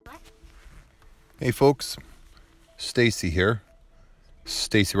Hey folks, Stacy here,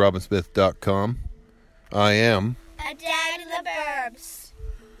 StacyRobinsmith.com. I am a dad in the burbs.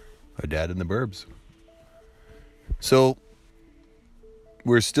 a dad in the burbs. So,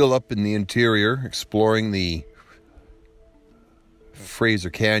 we're still up in the interior exploring the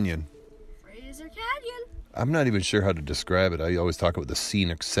Fraser Canyon. Fraser Canyon. I'm not even sure how to describe it. I always talk about the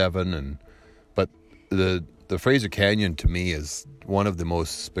Scenic Seven, but the Fraser Canyon to me is one of the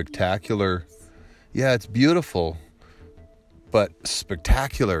most spectacular. Yeah, it's beautiful, but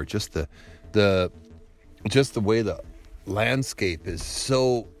spectacular. Just the way the landscape is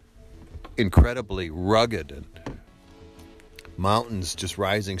so incredibly rugged, and mountains just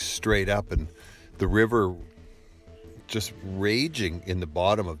rising straight up, and the river just raging in the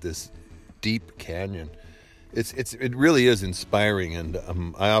bottom of this deep canyon. It really is inspiring, and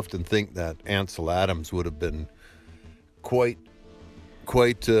I often think that Ansel Adams would have been quite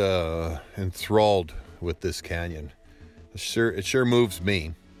enthralled with this canyon. It sure moves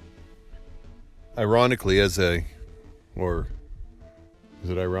me. Ironically, is it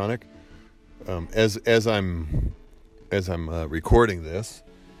ironic? As I'm recording this,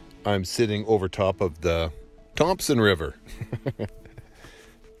 I'm sitting over top of the Thompson River,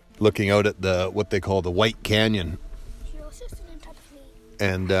 looking out at what they call the White Canyon,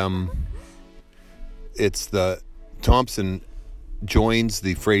 and it's the Thompson joins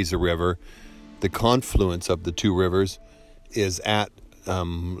the Fraser River. The confluence of the two rivers is at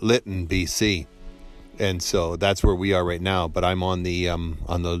Lytton, BC, and so that's where we are right now. But I'm on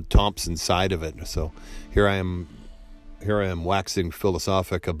the Thompson side of it. So here I am waxing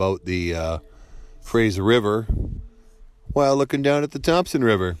philosophic about the Fraser River while looking down at the Thompson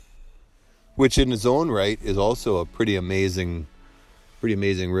River, which in its own right is also a pretty amazing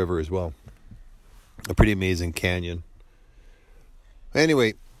river as well. A pretty amazing canyon.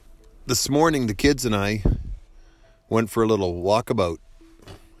 Anyway, this morning the kids and I went for a little walkabout,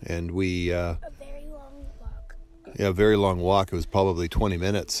 and we a very long walk. Yeah, a very long walk. It was probably 20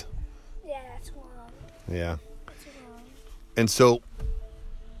 minutes. Yeah, that's long. Yeah. That's long. And so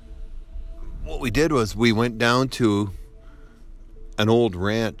what we did was we went down to an old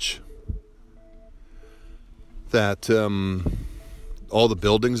ranch that all the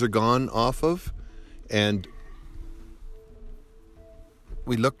buildings are gone off of, and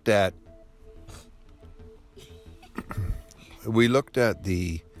we looked at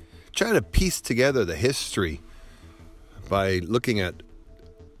trying to piece together the history by looking at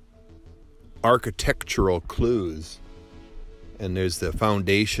architectural clues. And there's the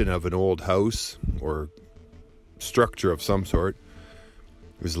foundation of an old house or structure of some sort.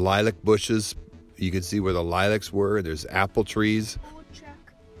 There's lilac bushes. You can see where the lilacs were. There's apple trees. Old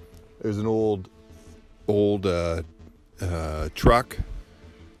truck. There's an old truck.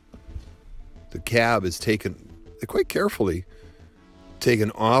 The cab is taken quite carefully,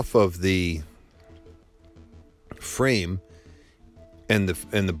 taken off of the frame, and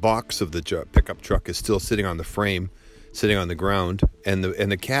the box of the pickup truck is still sitting on the frame, sitting on the ground, and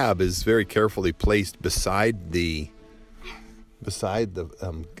the cab is very carefully placed beside the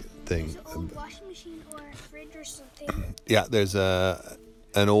thing. There's an old washing machine or a fridge or something. Yeah, there's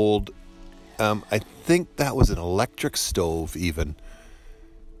an old. I think that was an electric stove even.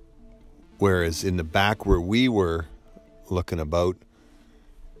 Whereas in the back where we were looking about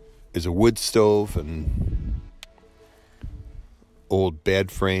is a wood stove and old bed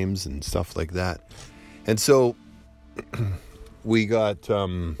frames and stuff like that. And so we got,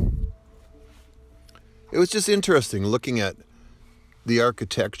 it was just interesting looking at the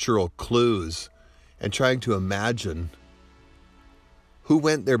architectural clues and trying to imagine who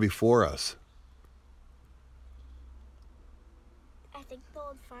went there before us. I think the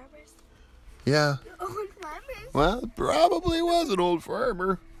old farmers. Yeah. The old farmers. Well, it probably was an old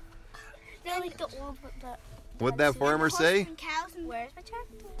farmer. They're like the old. What'd that farmer say? And cows and where's my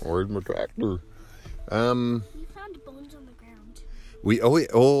tractor? Where's my tractor? We found bones on the ground.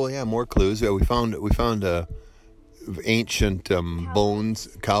 More clues. Yeah, we found ancient bones,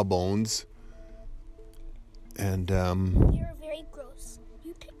 cow bones, and They were very gross.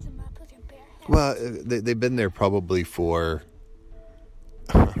 You picked them up with your bare hands. well, they've been there probably for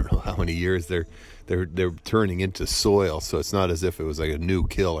I don't know how many years. They're turning into soil, so it's not as if it was like a new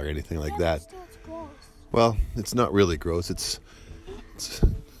kill or anything like that. Still, it's gross. Well, it's not really gross. It's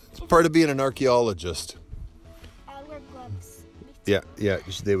part of being an archaeologist. I wear gloves. Yeah,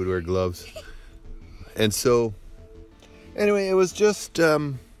 they would wear gloves. And so, anyway, it was just,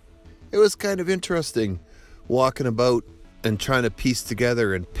 it was kind of interesting walking about and trying to piece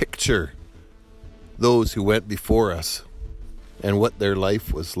together and picture those who went before us and what their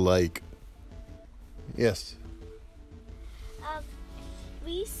life was like. Yes.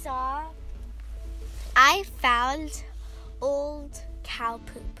 I found old cow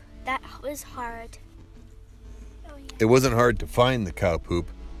poop. That was hard. Oh, yeah. It wasn't hard to find the cow poop,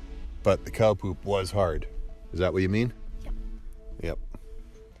 but the cow poop was hard. Is that what you mean? Yep. Yep.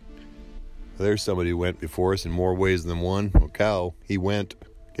 There's somebody who went before us in more ways than one. A cow, he went.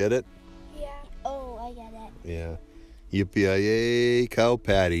 Get it? Yeah. Oh, I get it. Yeah. Yippee-yi-yay, cow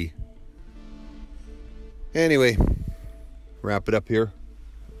patty. Anyway, wrap it up here.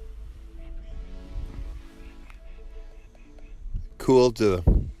 Cool to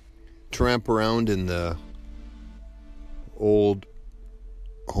tramp around in the old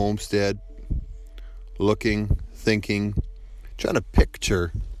homestead, looking, thinking, trying to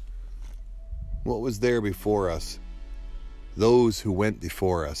picture what was there before us. Those who went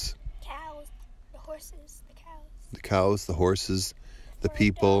before us. Cows, the horses, the cows. The cows, the horses, the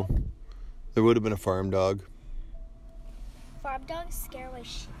people. There would have been a farm dog. Farm dogs scare away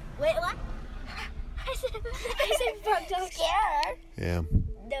sheep. Wait, what? I said farm dogs scare. Yeah.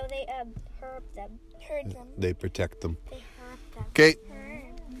 No, they herd them. They protect them. They herd them. Okay,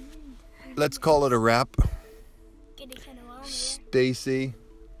 let's call it a wrap. Getting kind of long here. Stacy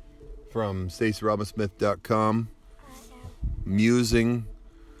from StacyRobinsmith.com, musing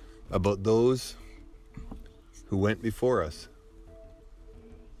about those who went before us.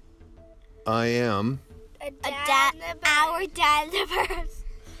 I am Our dad in the birds.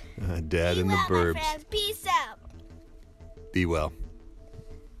 Dad in the Burbs. Peace out. Be well.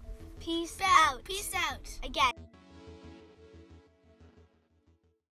 Peace out. Peace out. Again.